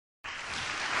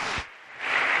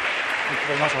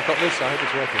very much. I've got this. I hope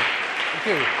it's working. Thank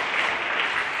you.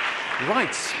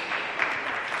 Right.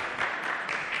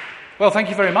 Well, thank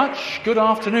you very much. Good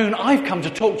afternoon. I've come to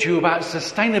talk to you about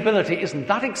sustainability. Isn't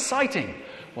that exciting?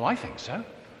 Well, I think so.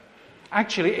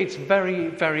 Actually, it's very,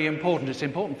 very important. It's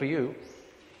important for you.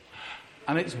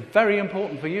 And it's very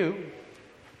important for you.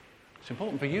 It's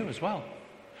important for you as well.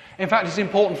 In fact, it's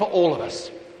important for all of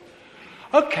us.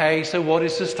 Okay, so what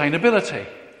is sustainability?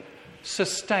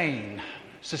 Sustain.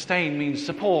 Sustain means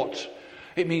support.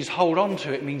 It means hold on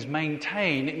to. It means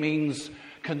maintain. It means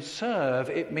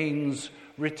conserve. It means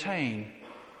retain.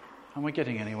 Am I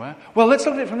getting anywhere? Well, let's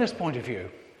look at it from this point of view.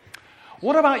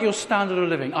 What about your standard of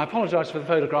living? I apologise for the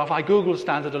photograph. I googled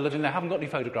standard of living. They haven't got any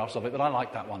photographs of it, but I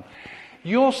like that one.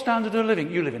 Your standard of living.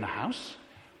 You live in a house.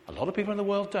 A lot of people in the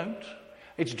world don't.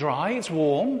 It's dry, it's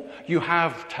warm. You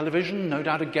have television, no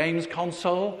doubt a games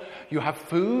console. You have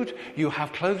food. You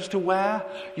have clothes to wear.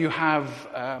 You have...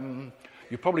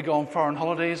 you probably go on foreign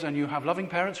holidays and you have loving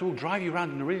parents who will drive you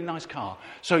around in a really nice car.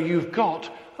 So you've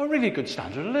got a really good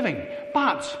standard of living.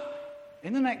 But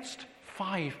in the next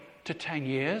 5 to 10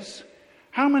 years,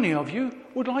 how many of you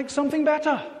would like something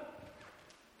better?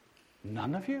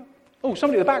 None of you? Oh,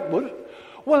 somebody at the back would.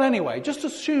 Well, anyway, just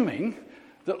assuming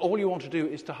that all you want to do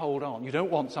is to hold on. You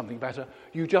don't want something better.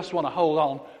 You just want to hold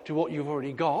on to what you've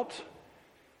already got.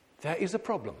 There is a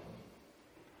problem.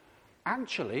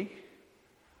 Actually,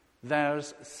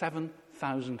 there's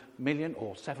 7,000 million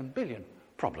or 7 billion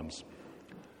problems.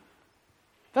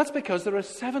 That's because there are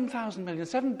 7,000 million,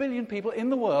 7 billion people in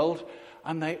the world,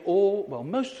 and they all, well,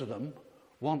 most of them,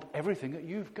 want everything that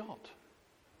you've got.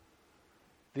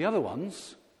 The other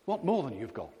ones want more than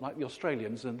you've got, like the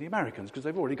Australians and the Americans, because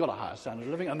they've already got a higher standard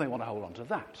of living, and they want to hold on to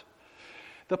that.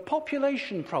 The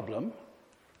population problem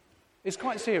is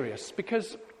quite serious,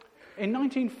 because in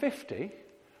 1950,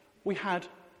 we had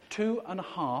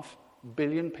 2.5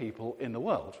 billion people in the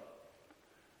world.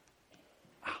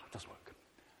 It does work.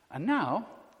 And now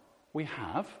we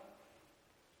have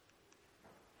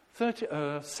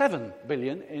 7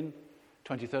 billion in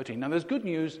 2013. Now, there's good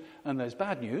news and there's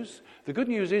bad news. The good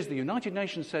news is the United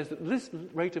Nations says that this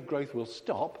rate of growth will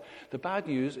stop. The bad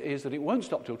news is that it won't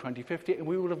stop till 2050, and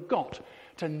we will have got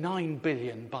to 9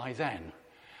 billion by then.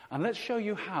 And let's show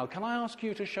you how. Can I ask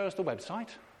you to show us the website?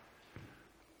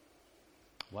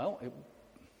 Well,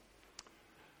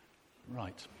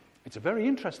 right. It's a very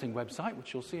interesting website,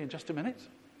 which you'll see in just a minute.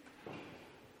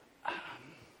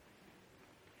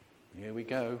 Here we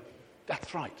go.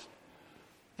 That's right.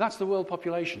 That's the world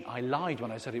population. I lied when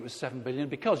I said it was 7 billion,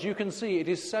 because you can see it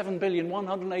is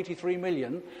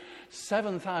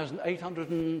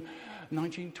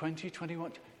 7,183,007,819, 20,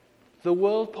 21. The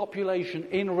world population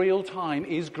in real time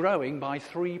is growing by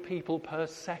 3 people per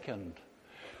second.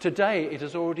 Today, it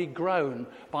has already grown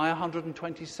by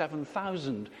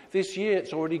 127,000. This year,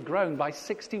 it's already grown by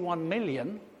 61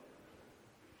 million,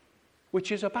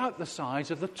 which is about the size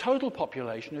of the total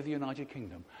population of the United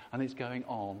Kingdom. And it's going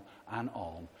on and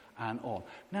on and on.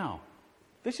 Now,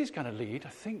 this is going to lead, I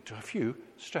think, to a few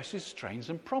stresses,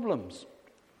 strains, and problems.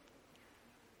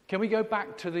 Can we go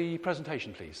back to the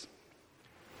presentation, please?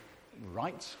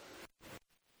 Right.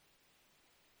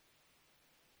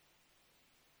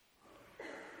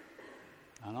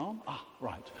 And on.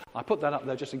 Right. I put that up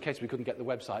there just in case we couldn't get the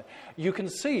website. You can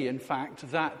see, in fact,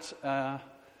 that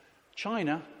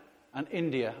China and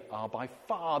India are by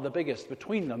far the biggest.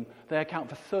 Between them, they account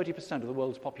for 30% of the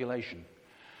world's population.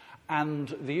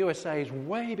 And the USA is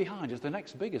way behind. It's the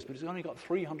next biggest, but it's only got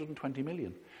 320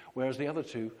 million, whereas the other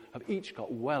two have each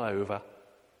got well over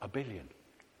 1 billion.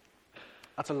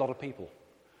 That's a lot of people.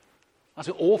 That's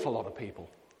an awful lot of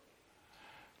people.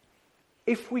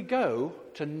 If we go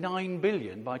to 9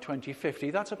 billion by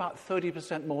 2050, that's about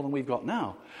 30% more than we've got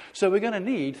now. So we're going to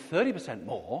need 30%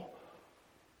 more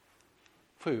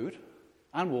food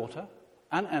and water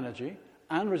and energy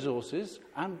and resources,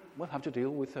 and we'll have to deal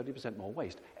with 30% more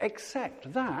waste.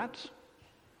 Except that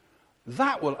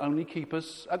will only keep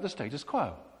us at the status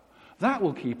quo. That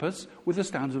will keep us with the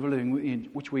standards of living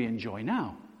which we enjoy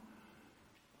now,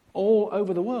 all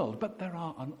over the world. But there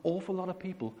are an awful lot of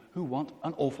people who want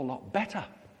an awful lot better.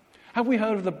 Have we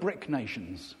heard of the BRIC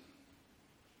nations?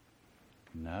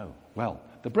 No. Well,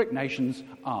 the BRIC nations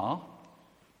are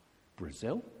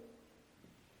Brazil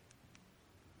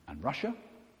and Russia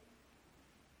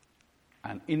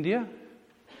and India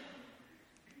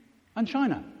and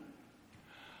China.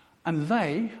 And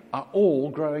they are all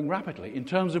growing rapidly in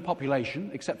terms of population,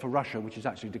 except for Russia, which is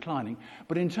actually declining.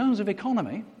 But in terms of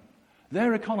economy,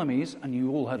 their economies, and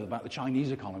you all heard about the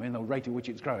Chinese economy and the rate at which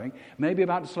it's growing, may be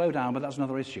about to slow down, but that's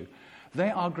another issue. They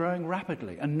are growing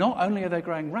rapidly. And not only are they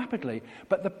growing rapidly,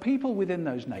 but the people within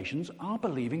those nations are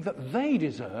believing that they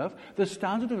deserve the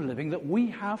standard of living that we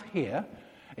have here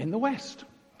in the West.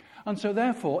 And so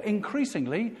therefore,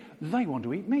 increasingly, they want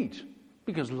to eat meat,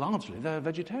 because largely they're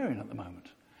vegetarian at the moment.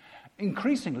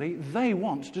 Increasingly, they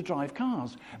want to drive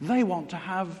cars. They want to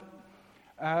have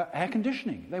air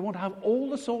conditioning. They want to have all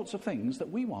the sorts of things that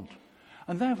we want.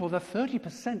 And therefore, the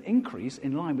 30% increase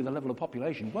in line with the level of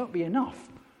population won't be enough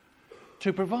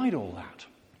to provide all that.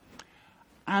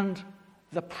 And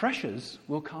the pressures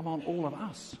will come on all of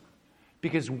us,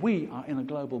 because we are in a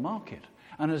global market.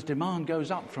 And as demand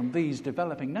goes up from these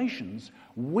developing nations,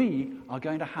 we are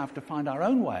going to have to find our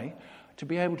own way to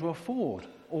be able to afford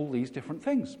all these different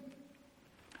things.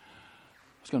 I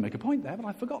was going to make a point there, but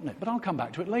I've forgotten it, but I'll come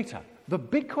back to it later. The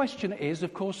big question is,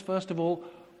 of course, first of all,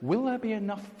 will there be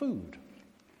enough food?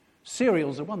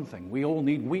 Cereals are one thing. We all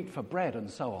need wheat for bread and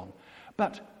so on.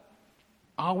 But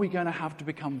are we going to have to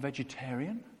become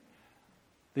vegetarian?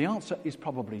 The answer is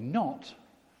probably not.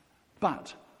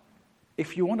 But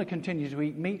if you want to continue to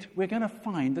eat meat, we're going to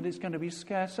find that it's going to be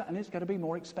scarcer and it's going to be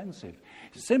more expensive.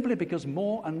 Simply because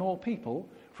more and more people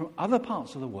from other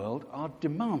parts of the world are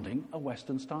demanding a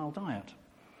Western-style diet.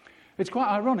 It's quite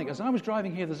ironic. As I was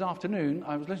driving here this afternoon,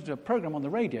 I was listening to a program on the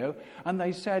radio, and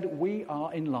they said we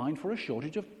are in line for a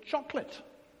shortage of chocolate.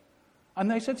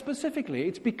 And they said specifically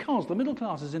it's because the middle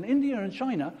classes in India and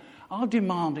China are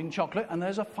demanding chocolate, and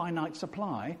there's a finite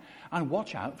supply, and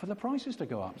watch out for the prices to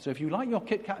go up. So if you like your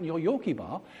Kit Kat and your Yorkie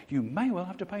bar, you may well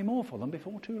have to pay more for them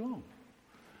before too long.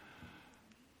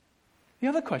 The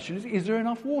other question is there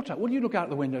enough water? Well, you look out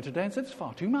the window today and say it's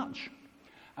far too much.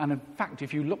 And in fact,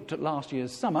 if you looked at last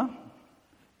year's summer,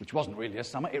 which wasn't really a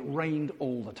summer, it rained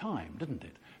all the time, didn't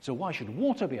it? So why should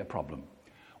water be a problem?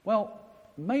 Well,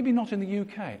 maybe not in the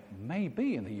UK.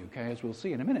 Maybe in the UK, as we'll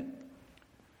see in a minute.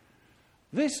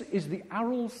 This is the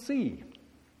Aral Sea.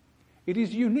 It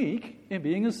is unique in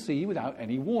being a sea without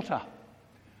any water.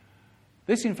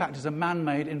 This, in fact, is a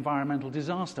man-made environmental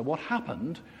disaster. What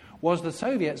happened was the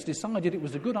Soviets decided it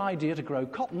was a good idea to grow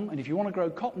cotton, and if you want to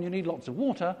grow cotton, you need lots of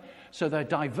water, so they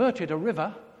diverted a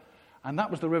river, and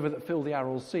that was the river that filled the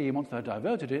Aral Sea, and once they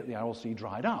diverted it, the Aral Sea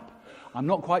dried up. I'm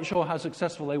not quite sure how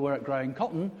successful they were at growing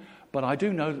cotton, but I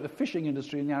do know that the fishing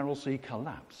industry in the Aral Sea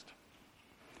collapsed.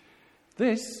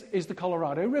 This is the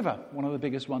Colorado River, one of the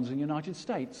biggest ones in the United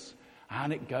States,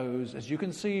 and it goes, as you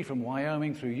can see, from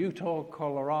Wyoming through Utah,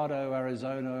 Colorado,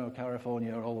 Arizona,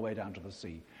 California, all the way down to the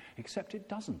sea. Except it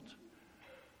doesn't.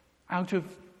 Out of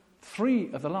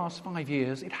 3 of the last 5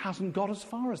 years, it hasn't got as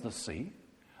far as the sea.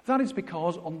 That is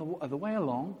because on the way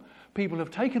along, people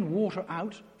have taken water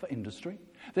out for industry.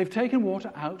 They've taken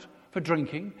water out for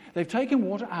drinking. They've taken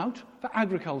water out for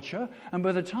agriculture. And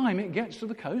by the time it gets to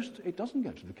the coast, it doesn't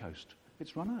get to the coast.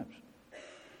 It's run out.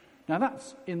 Now,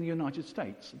 that's in the United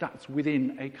States. That's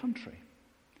within a country.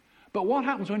 But what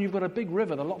happens when you've got a big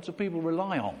river that lots of people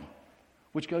rely on,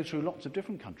 which goes through lots of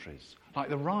different countries, like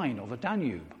the Rhine or the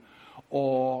Danube,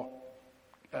 or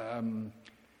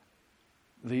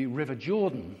the River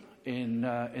Jordan in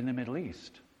the Middle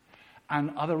East,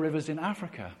 and other rivers in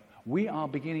Africa? We are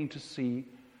beginning to see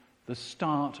the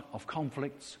start of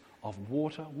conflicts, of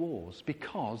water wars,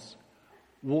 because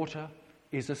water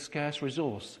is a scarce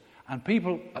resource, and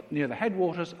people near the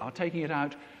headwaters are taking it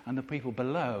out, and the people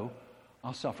below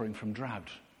are suffering from drought,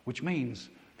 which means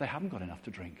they haven't got enough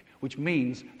to drink, which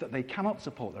means that they cannot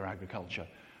support their agriculture,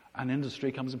 and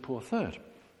industry comes in poor third.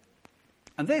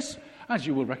 And this, as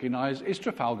you will recognise, is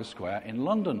Trafalgar Square in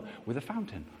London with a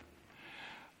fountain.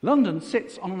 London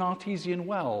sits on an artesian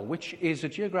well, which is a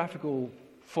geographical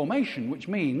formation, which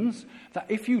means that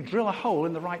if you drill a hole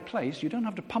in the right place, you don't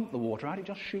have to pump the water out, it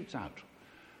just shoots out.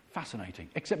 Fascinating,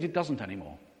 except it doesn't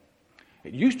anymore.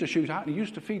 It used to shoot out and it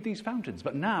used to feed these fountains,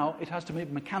 but now it has to be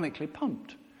mechanically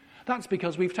pumped. That's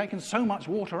because we've taken so much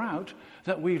water out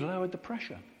that we've lowered the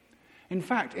pressure. In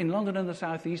fact, in London and the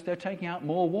southeast, they're taking out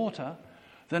more water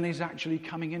than is actually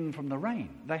coming in from the rain.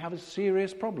 They have a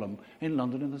serious problem in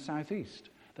London and the southeast.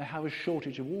 They have a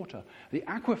shortage of water. The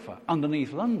aquifer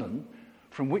underneath London,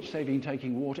 from which they've been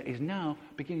taking water, is now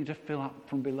beginning to fill up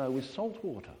from below with salt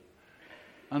water.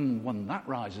 And when that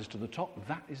rises to the top,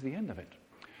 that is the end of it.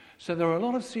 So there are a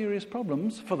lot of serious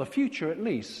problems, for the future at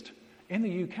least, in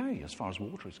the UK as far as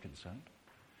water is concerned.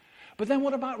 But then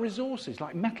what about resources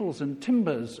like metals and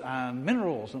timbers and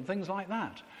minerals and things like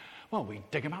that? Well, we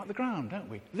dig them out of the ground, don't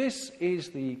we? This is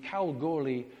the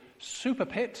Kalgoorlie Super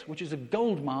Pit, which is a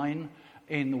gold mine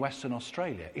in Western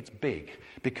Australia. It's big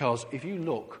because if you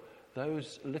look,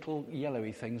 those little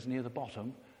yellowy things near the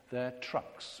bottom, they're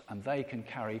trucks, and they can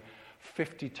carry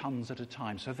 50 tons at a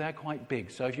time. So they're quite big.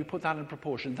 So if you put that in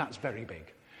proportion, that's very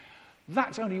big.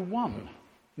 That's only one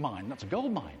mine. That's a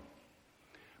gold mine.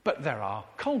 But there are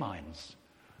coal mines,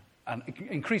 and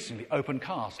increasingly open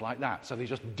cast like that. So they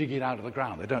just dig it out of the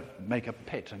ground. They don't make a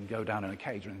pit and go down in a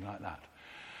cage or anything like that.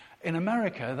 In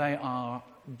America, they are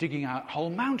digging out whole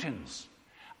mountains,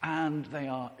 and they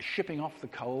are shipping off the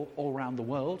coal all around the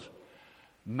world,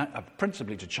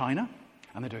 principally to China,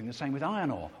 and they're doing the same with iron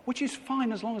ore, which is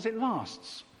fine as long as it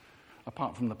lasts,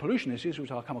 apart from the pollution issues, which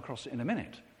I'll come across in a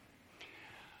minute.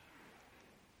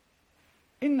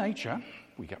 In nature,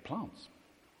 we get plants.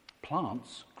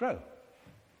 Plants grow,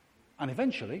 and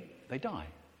eventually they die.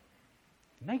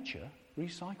 Nature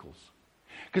recycles.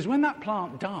 Because when that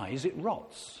plant dies, it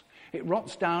rots. It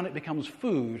rots down, it becomes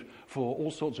food for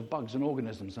all sorts of bugs and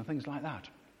organisms and things like that.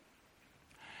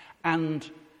 And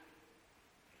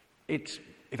it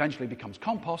eventually becomes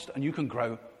compost, and you can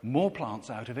grow more plants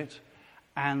out of it,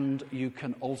 and you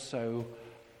can also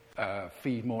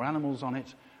feed more animals on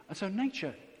it. And so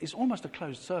nature is almost a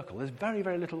closed circle. There's very,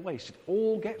 very little waste. It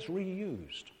all gets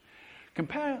reused.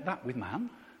 Compare that with man.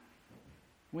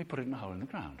 We put it in a hole in the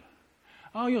ground.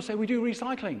 Oh, you'll say we do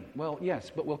recycling. Well,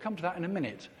 yes, but we'll come to that in a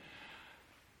minute.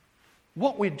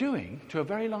 What we're doing, to a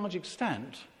very large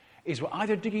extent, is we're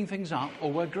either digging things up or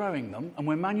we're growing them, and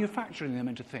we're manufacturing them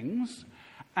into things,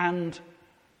 and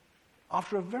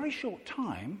after a very short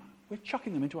time, we're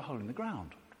chucking them into a hole in the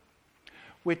ground.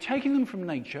 We're taking them from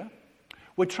nature,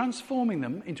 we're transforming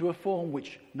them into a form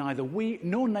which neither we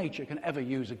nor nature can ever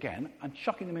use again, and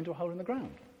chucking them into a hole in the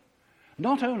ground.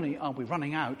 Not only are we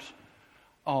running out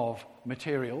of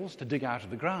materials to dig out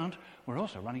of the ground, we're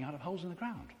also running out of holes in the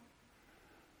ground.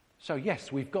 So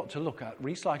yes, we've got to look at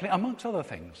recycling, amongst other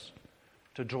things,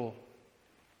 to deal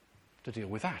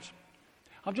with that.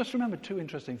 I've just remembered two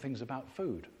interesting things about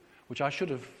food, which I should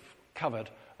have covered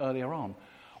earlier on.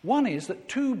 One is that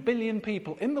 2 billion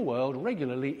people in the world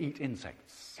regularly eat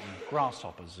insects, and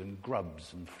grasshoppers and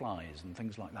grubs and flies and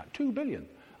things like that. 2 billion.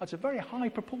 That's a very high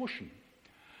proportion.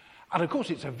 And of course,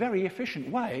 it's a very efficient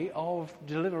way of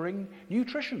delivering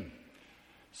nutrition.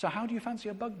 So how do you fancy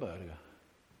a bug burger?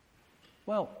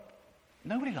 Well,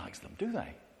 nobody likes them, do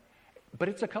they? But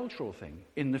it's a cultural thing.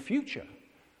 In the future,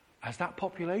 as that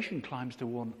population climbs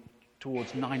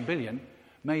towards 9 billion,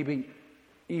 maybe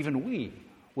even we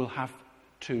will have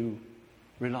to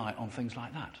rely on things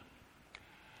like that.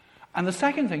 And the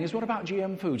second thing is, what about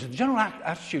GM foods? The general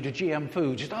attitude to GM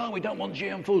foods is, we don't want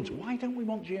GM foods. Why don't we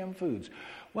want GM foods?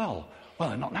 Well,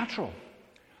 they're not natural.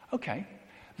 Okay,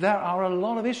 there are a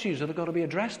lot of issues that have got to be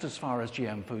addressed as far as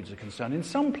GM foods are concerned. In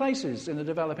some places in the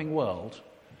developing world,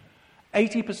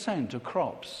 80% of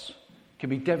crops can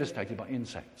be devastated by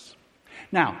insects.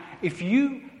 Now, if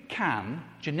you can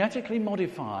genetically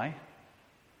modify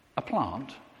a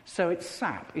plant so its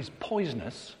sap is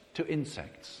poisonous to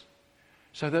insects,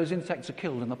 so those insects are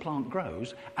killed and the plant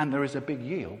grows and there is a big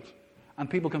yield and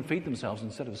people can feed themselves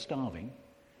instead of starving,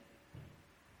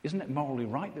 isn't it morally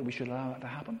right that we should allow that to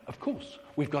happen? Of course.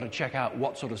 We've got to check out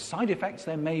what sort of side effects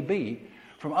there may be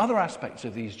from other aspects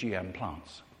of these GM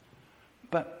plants.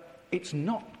 But it's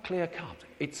not clear-cut.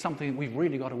 It's something we've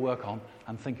really got to work on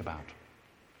and think about.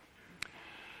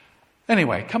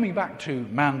 Anyway, coming back to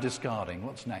man discarding,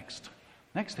 what's next?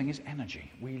 Next thing is energy.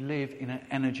 We live in an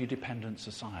energy-dependent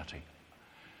society.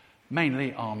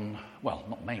 Mainly on, well,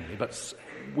 not mainly, but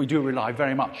we do rely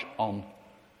very much on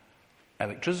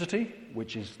electricity,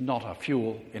 which is not a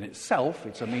fuel in itself,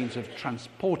 it's a means of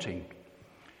transporting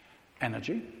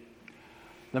energy.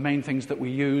 The main things that we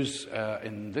use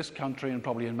in this country and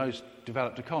probably in most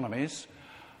developed economies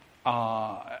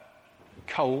are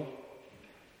coal,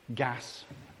 gas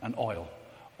and oil.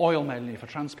 Oil mainly for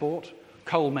transport,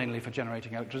 coal mainly for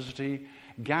generating electricity,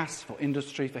 gas for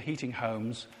industry, for heating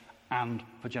homes and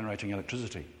for generating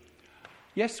electricity.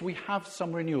 Yes, we have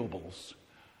some renewables.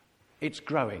 It's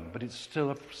growing, but it's still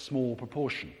a small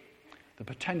proportion. The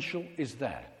potential is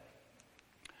there.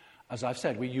 As I've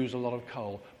said, we use a lot of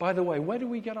coal. By the way, where do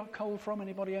we get our coal from?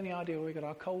 Anybody any idea where we get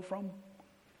our coal from?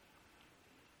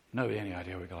 Nobody any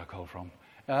idea where we get our coal from.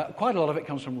 Quite a lot of it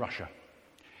comes from Russia.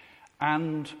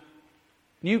 And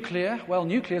nuclear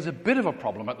is a bit of a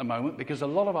problem at the moment because a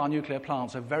lot of our nuclear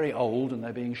plants are very old and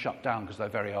they're being shut down because they're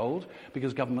very old,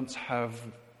 because governments have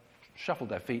shuffled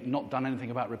their feet and not done anything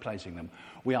about replacing them.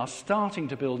 We are starting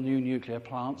to build new nuclear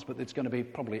plants, but it's going to be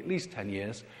probably at least 10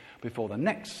 years before the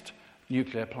next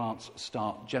nuclear plants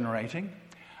start generating.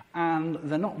 And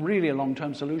they're not really a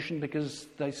long-term solution because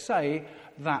they say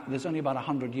that there's only about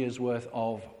 100 years' worth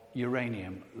of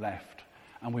uranium left.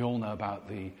 And we all know about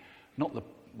the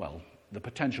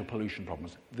potential pollution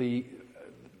problems. The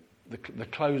the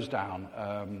close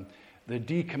down, the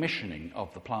decommissioning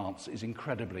of the plants is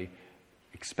incredibly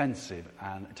expensive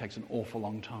and it takes an awful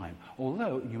long time.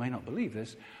 Although, you may not believe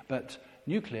this, but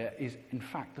nuclear is in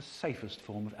fact the safest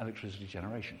form of electricity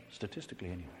generation, statistically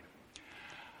anyway.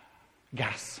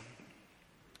 Gas.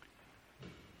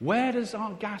 Where does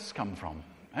our gas come from?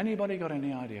 Anybody got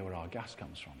any idea where our gas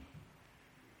comes from?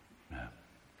 No.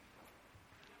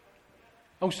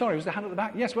 Oh, sorry, was the hand at the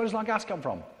back? Yes, where does our gas come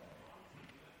from?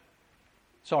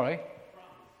 Sorry?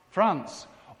 France.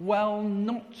 Well,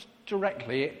 not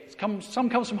directly. Some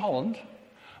comes from Holland.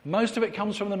 Most of it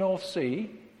comes from the North Sea.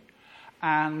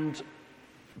 And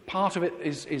part of it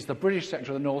is the British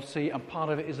sector of the North Sea, and part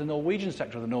of it is the Norwegian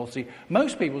sector of the North Sea.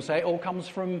 Most people say it all comes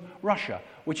from Russia,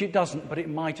 which it doesn't, but it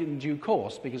might in due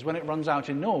course, because when it runs out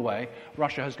in Norway,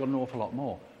 Russia has got an awful lot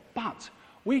more. But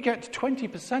we get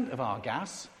 20% of our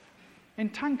gas in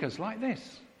tankers like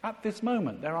this. At this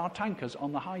moment, there are tankers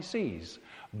on the high seas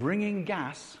bringing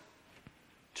gas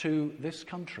to this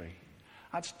country.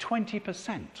 That's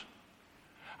 20%.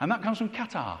 And that comes from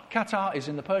Qatar. Qatar is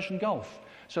in the Persian Gulf,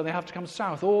 so they have to come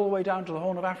south all the way down to the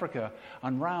Horn of Africa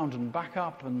and round and back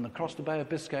up and across the Bay of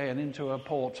Biscay and into a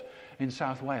port in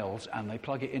South Wales, and they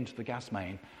plug it into the gas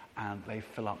main and they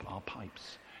fill up our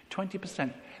pipes.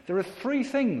 20%. There are three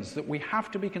things that we have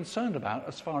to be concerned about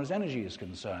as far as energy is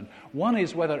concerned. One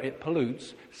is whether it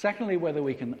pollutes, secondly, whether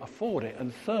we can afford it,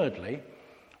 and thirdly,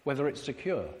 whether it's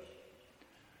secure.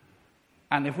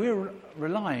 And if we're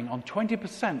relying on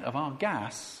 20% of our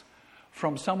gas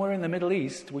from somewhere in the Middle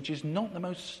East, which is not the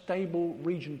most stable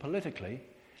region politically,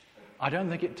 I don't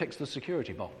think it ticks the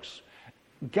security box.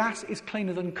 Gas is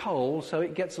cleaner than coal, so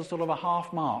it gets a sort of a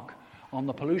half mark on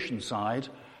the pollution side,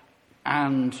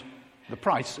 and the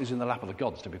price is in the lap of the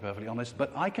gods, to be perfectly honest.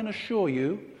 But I can assure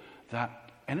you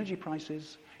that energy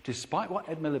prices, despite what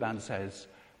Ed Miliband says,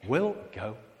 will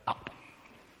go up.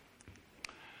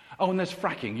 Oh, and there's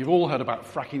fracking. You've all heard about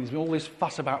fracking. There's been all this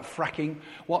fuss about fracking.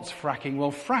 What's fracking?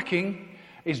 Well, fracking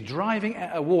is driving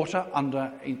water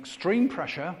under extreme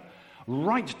pressure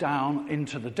right down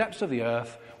into the depths of the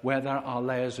earth where there are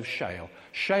layers of shale.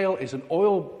 Shale is an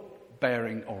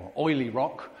oil-bearing or oily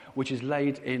rock which is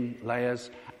laid in layers,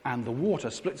 and the water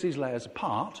splits these layers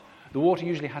apart. The water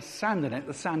usually has sand in it.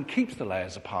 The sand keeps the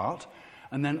layers apart,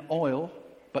 and then oil,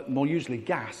 but more usually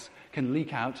gas, can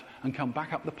leak out and come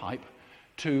back up the pipe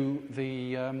to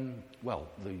the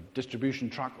distribution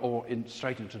truck or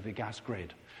straight into the gas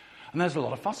grid. And there's a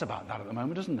lot of fuss about that at the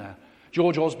moment, isn't there?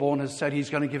 George Osborne has said he's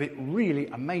going to give it really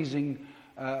amazing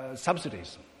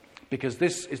subsidies, because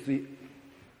this is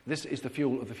the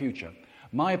fuel of the future.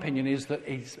 My opinion is that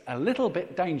it's a little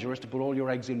bit dangerous to put all your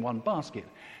eggs in one basket,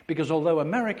 because although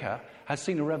America has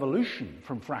seen a revolution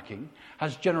from fracking,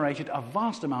 has generated a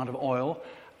vast amount of oil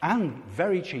and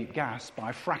very cheap gas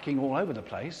by fracking all over the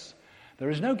place, there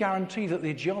is no guarantee that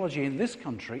the geology in this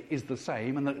country is the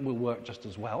same and that it will work just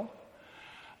as well.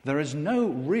 There is no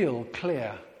real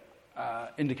clear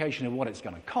indication of what it's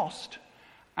going to cost,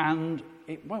 and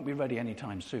it won't be ready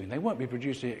anytime soon. They won't be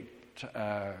producing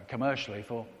it commercially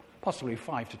for possibly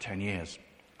 5 to 10 years.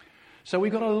 So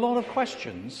we've got a lot of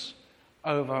questions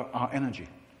over our energy.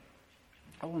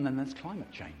 Oh, and then there's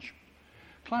climate change.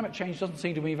 Climate change doesn't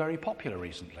seem to be very popular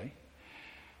recently.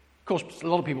 Of course, a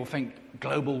lot of people think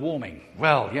global warming.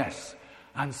 Well, yes,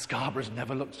 and Scarborough's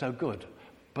never looked so good.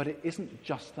 But it isn't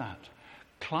just that.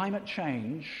 Climate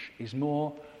change is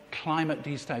more climate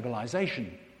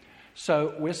destabilization.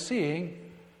 So we're seeing,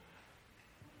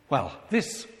 well,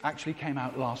 this actually came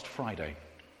out last Friday.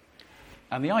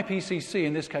 And the IPCC,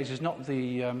 in this case, is not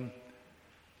the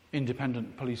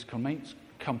Independent Police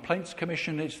Complaints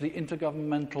Commission, it's the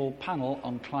Intergovernmental Panel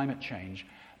on Climate Change.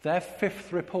 Their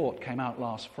fifth report came out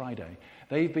last Friday.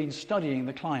 They've been studying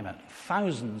the climate.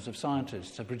 Thousands of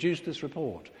scientists have produced this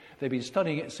report. They've been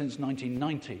studying it since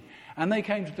 1990. And they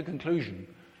came to the conclusion,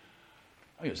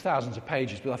 it's thousands of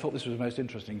pages, but I thought this was the most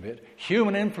interesting bit.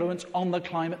 Human influence on the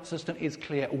climate system is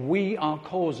clear. We are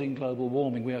causing global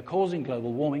warming. We are causing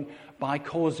global warming by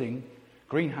causing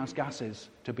greenhouse gases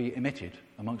to be emitted,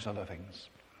 amongst other things.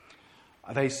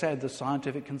 They said the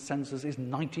scientific consensus is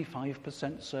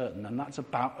 95% certain, and that's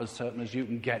about as certain as you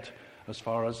can get as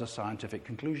far as a scientific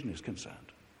conclusion is concerned.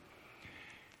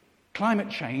 Climate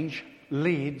change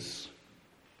leads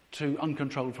to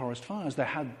uncontrolled forest fires. They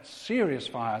had serious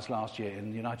fires last year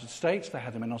in the United States. They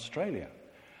had them in Australia.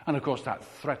 And of course that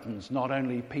threatens not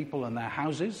only people and their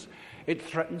houses, it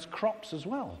threatens crops as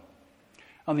well.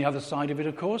 On the other side of it,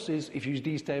 of course, is if you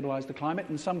destabilise the climate,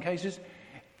 in some cases,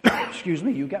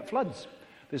 you get floods.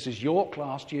 This is York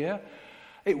last year.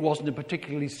 It wasn't a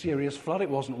particularly serious flood. It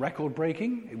wasn't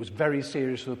record-breaking. It was very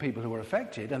serious for the people who were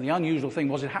affected. And the unusual thing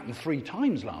was it happened 3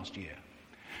 times last year.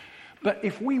 But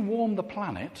if we warm the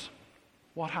planet,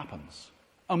 what happens?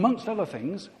 Amongst other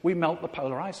things, we melt the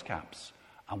polar ice caps.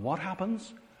 And what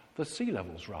happens? The sea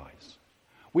levels rise.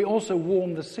 We also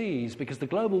warm the seas because the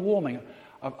global warming,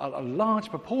 a large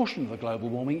proportion of the global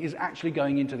warming is actually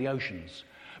going into the oceans.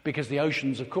 Because the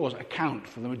oceans, of course, account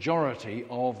for the majority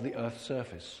of the Earth's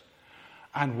surface.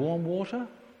 And warm water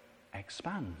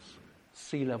expands.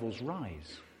 Sea levels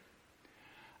rise.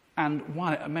 And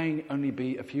while it may only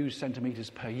be a few centimetres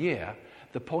per year,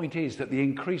 the point is that the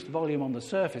increased volume on the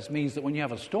surface means that when you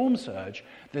have a storm surge,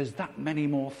 there's that many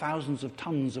more thousands of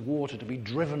tons of water to be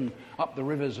driven up the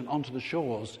rivers and onto the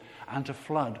shores and to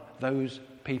flood those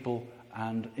people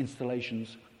and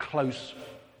installations close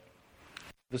to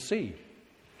the sea.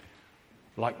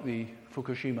 Like the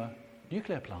Fukushima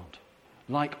nuclear plant.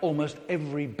 Like almost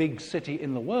every big city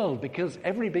in the world, because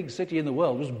every big city in the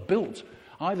world was built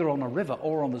either on a river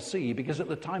or on the sea, because at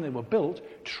the time they were built,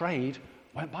 trade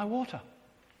went by water.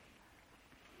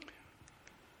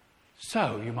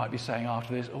 So you might be saying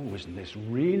after this, oh, isn't this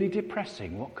really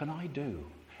depressing? What can I do?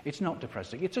 It's not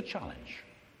depressing, it's a challenge.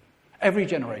 Every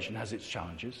generation has its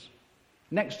challenges.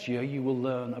 Next year you will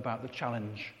learn about the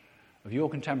challenge of your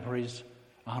contemporaries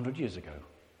 100 years ago.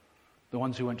 The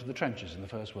ones who went to the trenches in the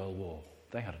First World War.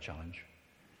 They had a challenge.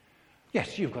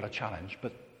 Yes, you've got a challenge,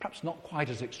 but perhaps not quite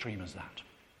as extreme as that.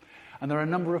 And there are a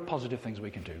number of positive things we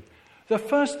can do. The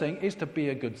first thing is to be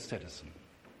a good citizen.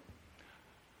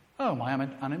 Oh, my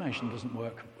animation doesn't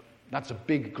work. That's a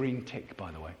big green tick,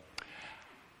 by the way.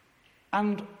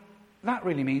 And that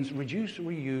really means reduce,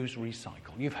 reuse,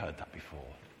 recycle. You've heard that before.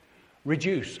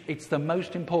 Reduce. It's the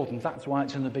most important. That's why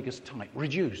it's in the biggest type.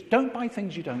 Reduce. Don't buy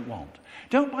things you don't want.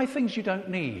 Don't buy things you don't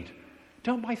need.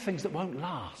 Don't buy things that won't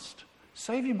last.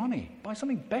 Save your money. Buy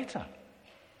something better.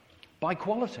 Buy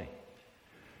quality.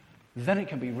 Then it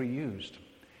can be reused.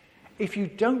 If you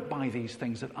don't buy these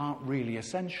things that aren't really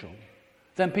essential,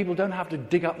 then people don't have to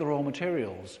dig up the raw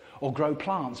materials or grow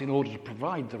plants in order to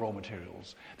provide the raw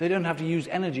materials. They don't have to use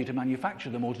energy to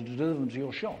manufacture them or to deliver them to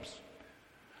your shops.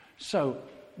 So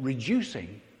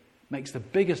reducing makes the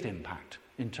biggest impact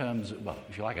in terms of, well,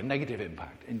 if you like, a negative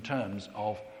impact in terms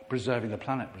of preserving the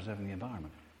planet, preserving the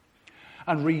environment.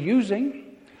 And reusing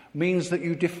means that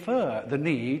you defer the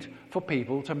need for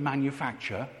people to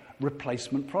manufacture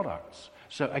replacement products.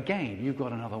 So again, you've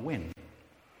got another win.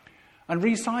 And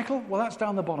recycle, well, that's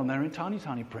down the bottom there in tiny,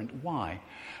 tiny print. Why?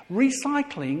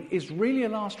 Recycling is really a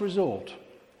last resort.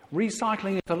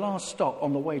 Recycling is the last stop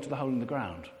on the way to the hole in the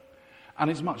ground. And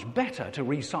it's much better to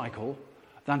recycle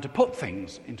than to put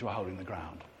things into a hole in the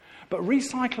ground. But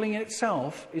recycling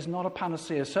itself is not a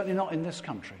panacea, certainly not in this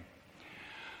country.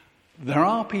 There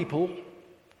are people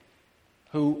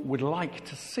who would like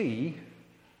to see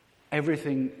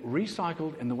everything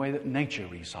recycled in the way that nature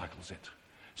recycles it,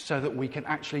 so that we can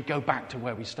actually go back to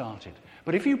where we started.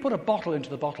 But if you put a bottle into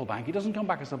the bottle bank, it doesn't come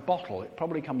back as a bottle. It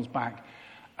probably comes back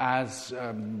as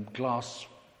glass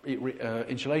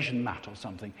insulation mat or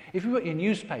something. If you put your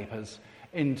newspapers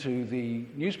into the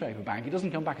newspaper bank, it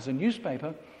doesn't come back as a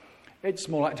newspaper. It's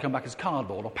more likely to come back as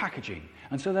cardboard or packaging.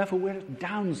 And so therefore we're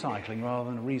downcycling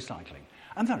rather than recycling.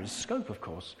 And there is scope, of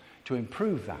course, to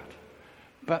improve that.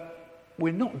 But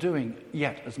we're not doing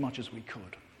yet as much as we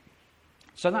could.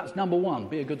 So that's number one,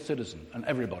 be a good citizen. And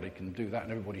everybody can do that,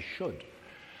 and everybody should.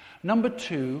 Number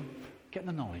two, get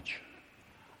the knowledge.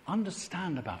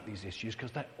 Understand about these issues,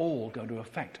 because they're all going to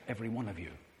affect every one of you.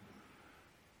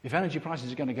 If energy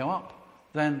prices are going to go up,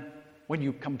 then when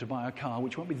you come to buy a car,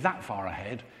 which won't be that far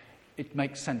ahead, it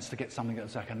makes sense to get something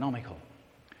that's economical.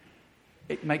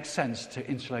 It makes sense to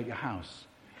insulate your house.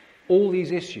 All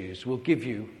these issues will give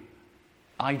you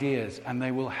ideas, and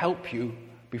they will help you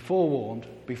be forewarned,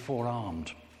 be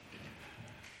forearmed.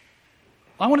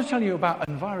 I want to tell you about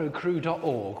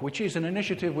envirocrew.org, which is an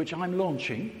initiative which I'm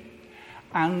launching,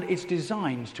 and it's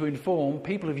designed to inform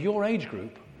people of your age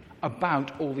group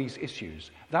about all these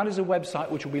issues. That is a website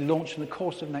which will be launched in the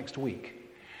course of next week.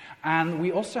 And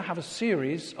we also have a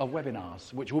series of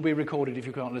webinars, which will be recorded if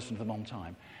you can't listen to them on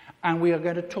time. And we are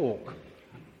going to talk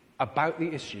about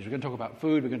the issues. We're going to talk about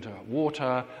food, we're going to talk about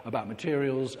water, about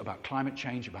materials, about climate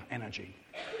change, about energy.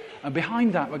 And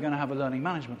behind that, we're going to have a learning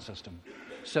management system,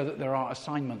 so that there are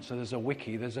assignments, so there's a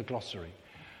wiki, there's a glossary.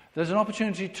 There's an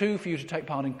opportunity, too, for you to take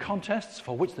part in contests,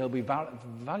 for which there'll be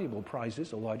valuable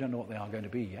prizes, although I don't know what they are going to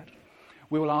be yet.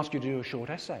 We will ask you to do a short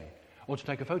essay, or to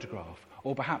take a photograph,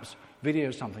 or perhaps video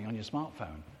something on your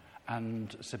smartphone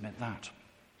and submit that.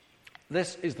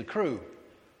 This is the crew.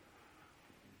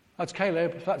 That's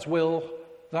Caleb, that's Will,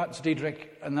 that's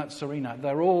Diedrich and that's Serena.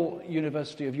 They're all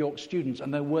University of York students,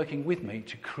 and they're working with me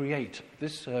to create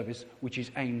this service which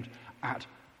is aimed at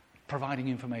providing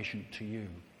information to you.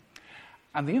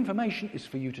 And the information is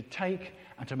for you to take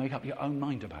and to make up your own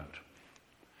mind about.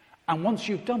 And once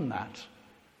you've done that,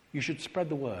 you should spread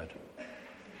the word.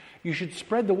 You should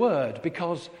spread the word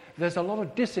because there's a lot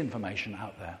of disinformation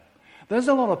out there. There's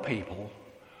a lot of people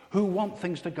who want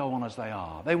things to go on as they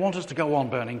are. They want us to go on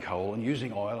burning coal and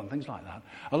using oil and things like that.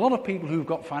 A lot of people who've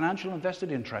got financial and vested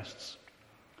interests,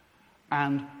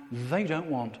 and they don't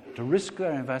want to risk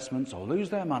their investments or lose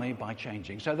their money by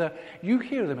changing. So you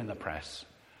hear them in the press.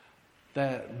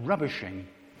 They're rubbishing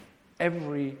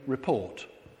every report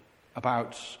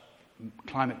about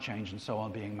climate change and so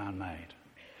on being man-made.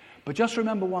 But just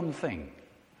remember one thing.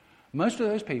 Most of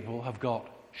those people have got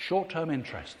short-term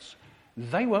interests.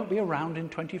 They won't be around in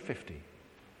 2050.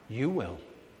 You will.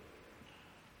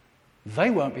 They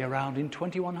won't be around in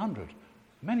 2100.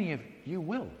 Many of you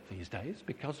will these days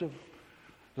because of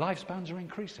lifespans are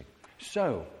increasing.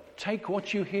 So take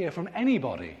what you hear from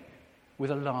anybody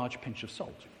with a large pinch of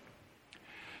salt.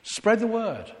 Spread the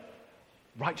word.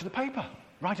 Write to the paper.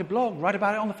 Write a blog. Write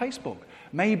about it on the Facebook.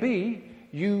 Maybe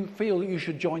you feel that you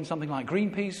should join something like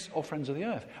Greenpeace or Friends of the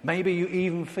Earth. Maybe you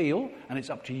even feel, and it's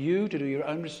up to you to do your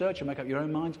own research and make up your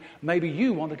own minds, maybe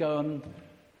you want to go and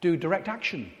do direct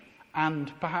action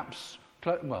and perhaps,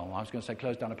 I was going to say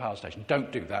close down a power station.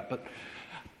 Don't do that, but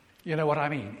you know what I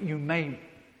mean. You may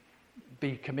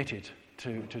be committed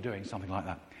to doing something like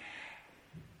that.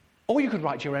 Or you could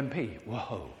write to your MP.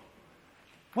 Whoa.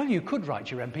 Well, you could write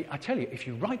to your MP. I tell you, if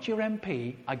you write to your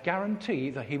MP, I guarantee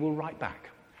that he will write back.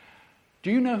 Do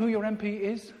you know who your MP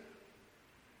is?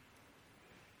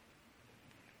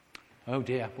 Oh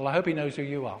dear. Well, I hope he knows who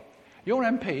you are. Your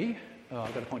MP,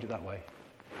 I've got to point it that way,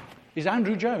 is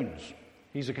Andrew Jones.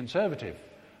 He's a Conservative.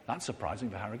 That's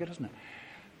surprising for Harrogate, isn't it?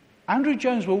 Andrew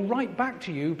Jones will write back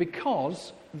to you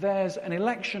because there's an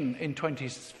election in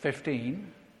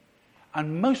 2015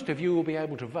 and most of you will be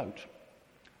able to vote.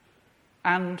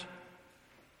 And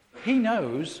he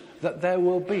knows that there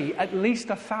will be at least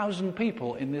 1,000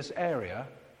 people in this area,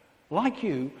 like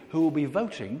you, who will be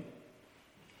voting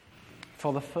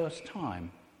for the first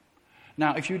time.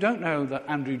 Now, if you don't know that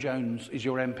Andrew Jones is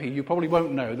your MP, you probably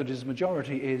won't know that his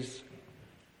majority is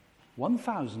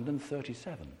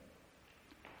 1,037.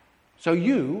 So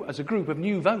you, as a group of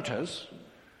new voters,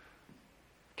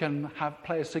 can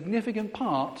play a significant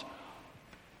part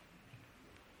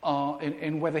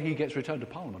in whether he gets returned to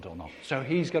Parliament or not. So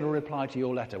he's going to reply to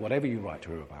your letter, whatever you write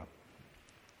to him about.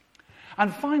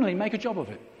 And finally, make a job of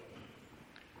it.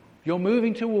 You're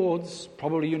moving towards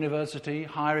probably university,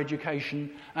 higher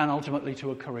education, and ultimately to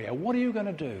a career. What are you going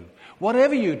to do?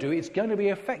 Whatever you do, it's going to be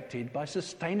affected by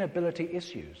sustainability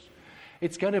issues.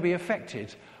 It's going to be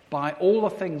affected by all the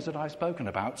things that I've spoken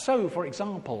about. So, for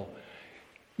example,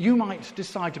 you might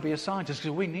decide to be a scientist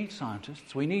because we need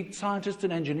scientists. We need scientists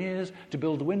and engineers to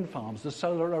build the wind farms, the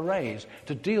solar arrays,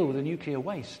 to deal with the nuclear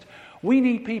waste. We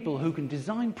need people who can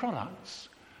design products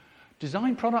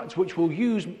which will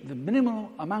use the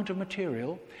minimal amount of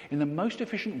material in the most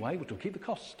efficient way, which will keep the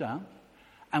costs down,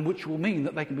 and which will mean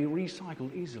that they can be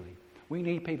recycled easily. We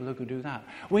need people who can do that.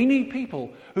 We need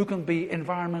people who can be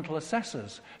environmental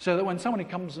assessors, so that when somebody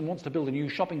comes and wants to build a new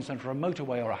shopping centre, a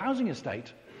motorway, or a housing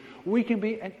estate, we can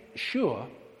be sure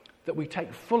that we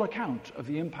take full account of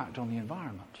the impact on the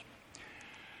environment.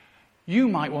 You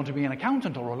might want to be an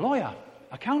accountant or a lawyer.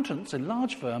 Accountants in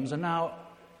large firms are now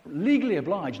legally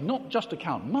obliged not just to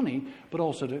count money, but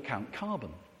also to count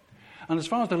carbon. And as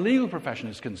far as the legal profession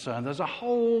is concerned, there's a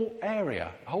whole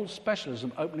area, a whole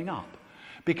specialism opening up,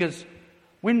 because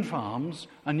wind farms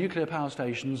and nuclear power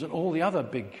stations and all the other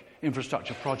big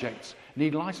infrastructure projects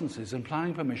need licenses and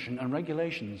planning permission and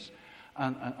regulations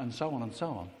and so on and so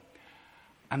on.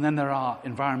 And then there are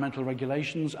environmental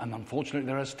regulations, and unfortunately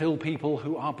there are still people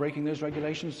who are breaking those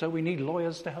regulations, so we need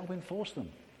lawyers to help enforce them.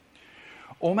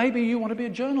 Or maybe you want to be a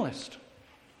journalist.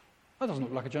 That doesn't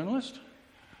look like a journalist.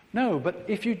 No, but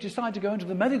if you decide to go into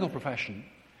the medical profession,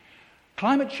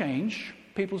 climate change,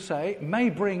 people say, may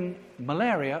bring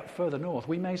malaria further north.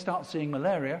 We may start seeing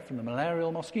malaria from the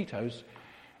malarial mosquitoes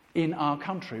in our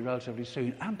country relatively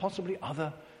soon, and possibly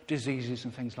other diseases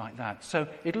and things like that. So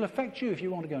it'll affect you if you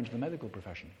want to go into the medical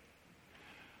profession.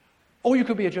 Or you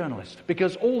could be a journalist,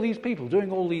 because all these people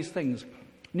doing all these things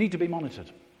need to be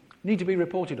monitored, need to be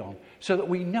reported on, so that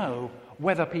we know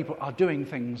whether people are doing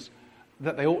things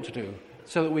that they ought to do,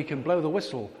 so that we can blow the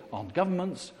whistle on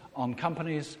governments, on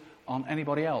companies, on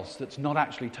anybody else that's not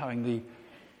actually towing the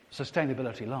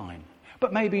sustainability line.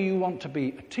 But maybe you want to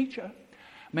be a teacher.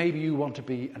 Maybe you want to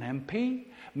be an MP.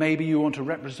 Maybe you want to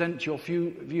represent your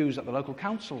views at the local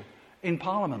council, in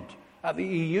Parliament, at the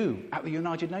EU, at the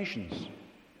United Nations.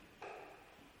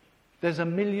 There's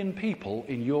 1 million people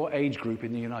in your age group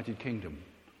in the United Kingdom.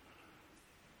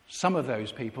 Some of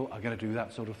those people are going to do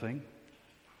that sort of thing.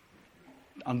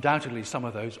 Undoubtedly, some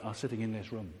of those are sitting in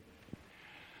this room.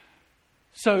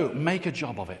 So, make a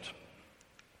job of it.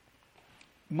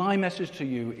 My message to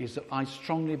you is that I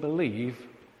strongly believe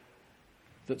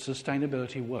that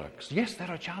sustainability works. Yes, there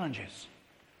are challenges.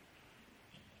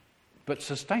 But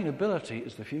sustainability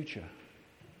is the future.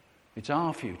 It's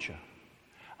our future.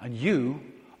 And you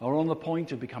are on the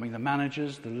point of becoming the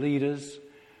managers, the leaders,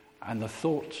 and the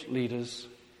thought leaders,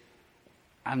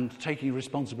 and taking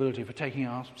responsibility for taking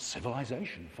our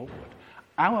civilization forward.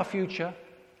 Our future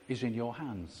is in your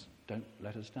hands. Don't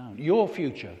let us down. Your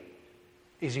future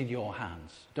is in your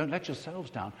hands. Don't let yourselves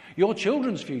down. Your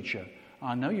children's future,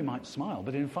 I know you might smile,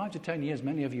 but in 5 to 10 years,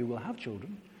 many of you will have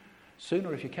children.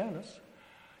 Sooner if you're careless.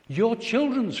 Your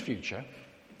children's future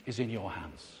is in your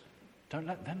hands. Don't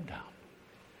let them down.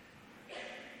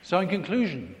 So in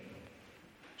conclusion,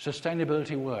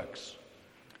 sustainability works.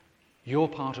 You're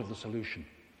part of the solution.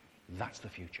 That's the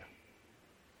future.